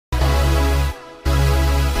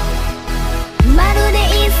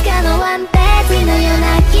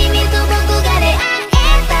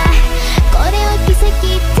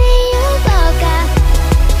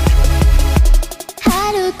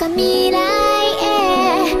未来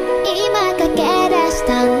へ今駆け出し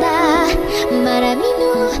たんだまだ見ぬ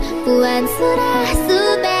不安すら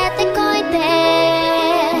全て越えて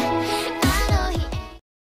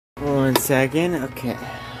 1 second, okay.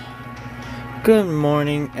 Good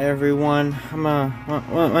morning, everyone.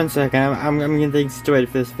 One second. I'm getting things situated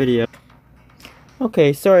for this video.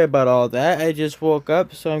 Okay, sorry about all that. I just woke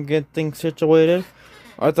up, so I'm getting things situated.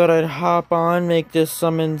 I thought I'd hop on, make this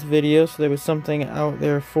summons video, so there was something out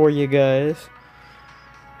there for you guys.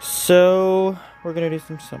 So we're gonna do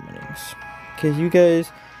some summonings, because you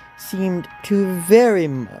guys seemed to very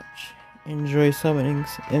much enjoy summonings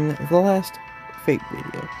in the last Fate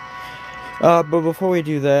video. But before we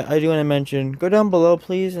do that, I do want to mention, go down below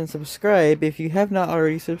please and subscribe if you have not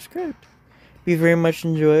already subscribed. We very much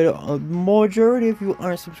enjoyed. A majority of you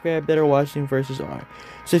aren't subscribed that are watching versus are.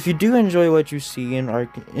 So if you do enjoy what you see and are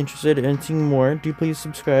interested in seeing more, do please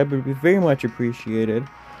subscribe. It would be very much appreciated.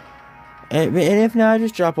 And if not,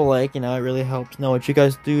 just drop a like, it really helps know what you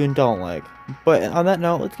guys do and don't like. But on that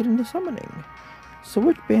note, let's get into summoning. So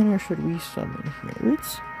which banner should we summon here?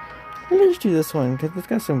 Let's do this one, because it's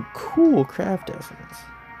got some cool craft essence.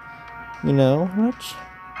 You know, let's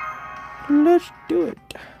do it.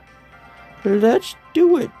 Let's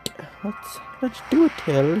do it. Let's do it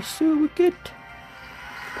here. Let's see what we get.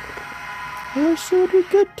 Let's see what we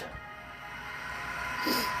get.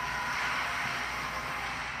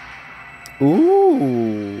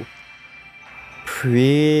 Ooh.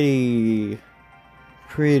 Pretty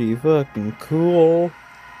fucking cool.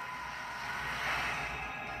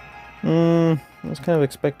 I was kind of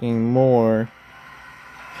expecting more.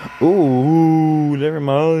 Ooh, never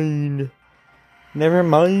mind. Never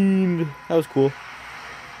mind. That was cool.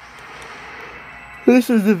 This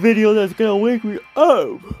is the video that's gonna wake me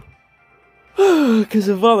up. Because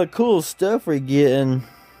of all the cool stuff we're getting.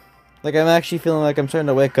 Like, I'm actually feeling like I'm starting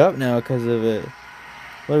to wake up now because of it.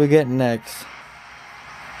 What do we get next?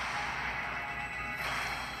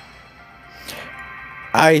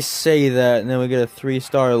 I say that, and then we get a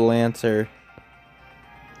 3-star Lancer.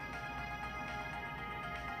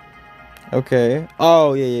 Okay.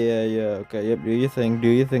 Oh, yeah. Okay, yep, do your thing,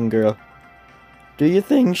 girl. Do your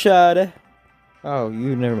thing, shawty. Oh,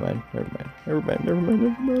 never mind.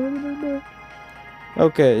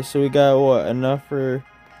 Okay, so we got, what, enough for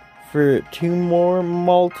 2 more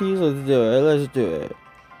multis? Let's do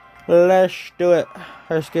it.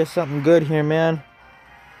 Let's get something good here, man.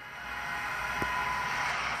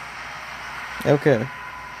 Okay.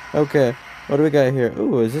 What do we got here?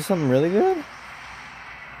 Ooh, is this something really good?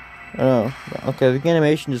 Oh, okay. The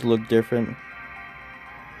animation just looked different.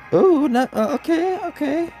 Ooh, not okay.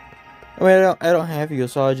 I mean, I don't have you,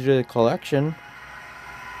 so I just do the collection.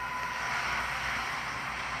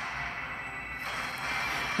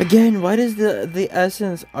 Again, why does the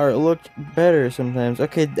essence art look better sometimes?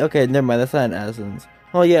 Okay, never mind. That's not an essence.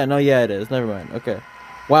 Oh yeah, no, yeah, it is. Never mind. Okay.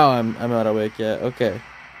 Wow, I'm not awake yet. Okay.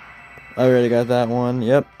 I already got that one.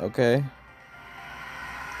 Yep. Okay.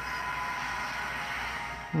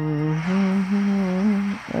 Okay,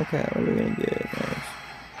 what are we gonna get? Nice.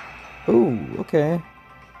 Ooh, okay.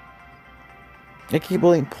 I keep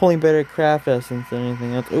pulling better craft essence than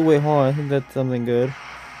anything else. Oh wait, hold on. I think that's something good.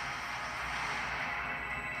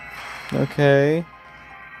 Okay.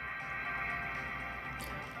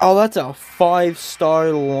 Oh, that's a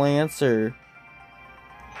 5-star Lancer.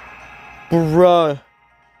 Bruh,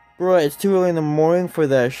 it's too early in the morning for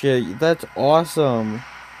that shit. That's awesome.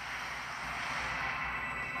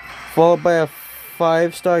 Followed by a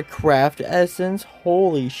 5-star craft essence.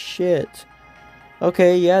 Holy shit.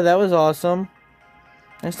 Okay, yeah, that was awesome.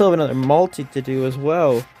 I still have another multi to do as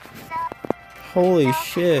well. Holy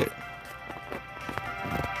shit.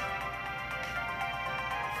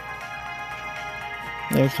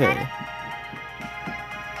 Okay.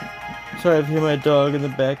 Sorry if you hear my dog in the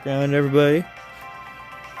background, everybody.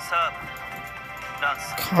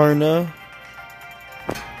 Karna.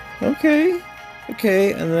 Okay,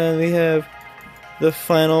 and then we have the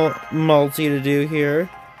final multi to do here.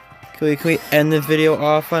 Can we end the video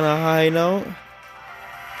off on a high note?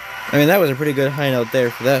 I mean, that was a pretty good high note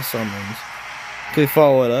there for that summons. Can we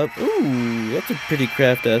follow it up? Ooh, that's a pretty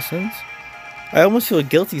craft essence. I almost feel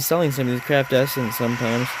guilty selling some of these craft essence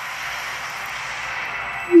sometimes.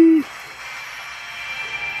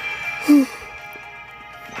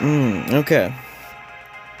 Okay.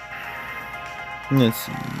 Let's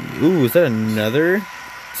see. Ooh, is that another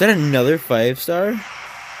 5-star?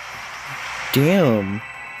 Damn,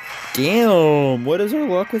 what is our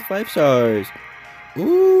luck with 5 stars?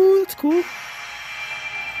 Ooh, that's cool.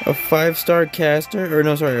 A 5-star caster, or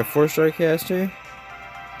no, sorry, a 4-star caster.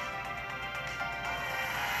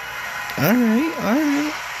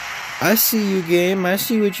 Alright. I see you, game. I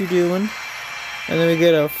see what you're doing. And then we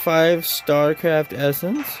get a 5 StarCraft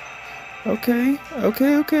essence. Okay.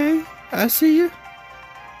 I see you.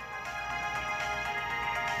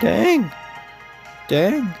 Dang.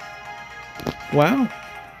 Wow.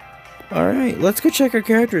 Alright, let's go check our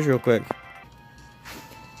characters real quick.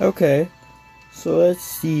 Okay. So let's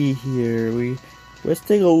see here. Let's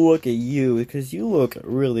take a look at you, because you look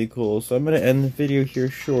really cool. So I'm gonna end the video here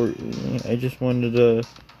shortly. I just wanted to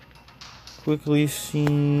quickly see.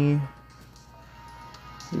 You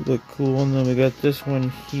look cool, and then we got this one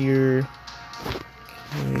here.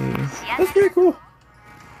 Okay. That's pretty cool.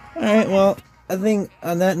 Alright, well, I think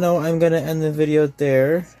on that note, I'm gonna end the video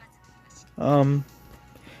there.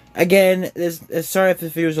 Again, sorry if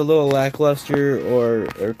this video is a little lackluster or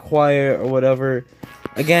quiet or whatever.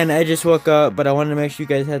 Again, I just woke up, but I wanted to make sure you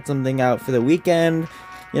guys had something out for the weekend.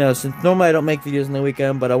 You know, since normally I don't make videos on the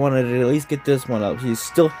weekend, but I wanted to at least get this one up, so you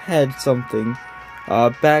still had something.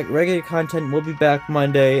 Regular content will be back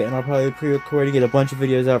Monday, and I'll probably pre-record and get a bunch of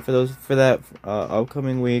videos out for that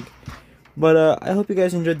upcoming week. But I hope you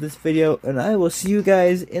guys enjoyed this video, and I will see you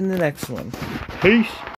guys in the next one. Peace!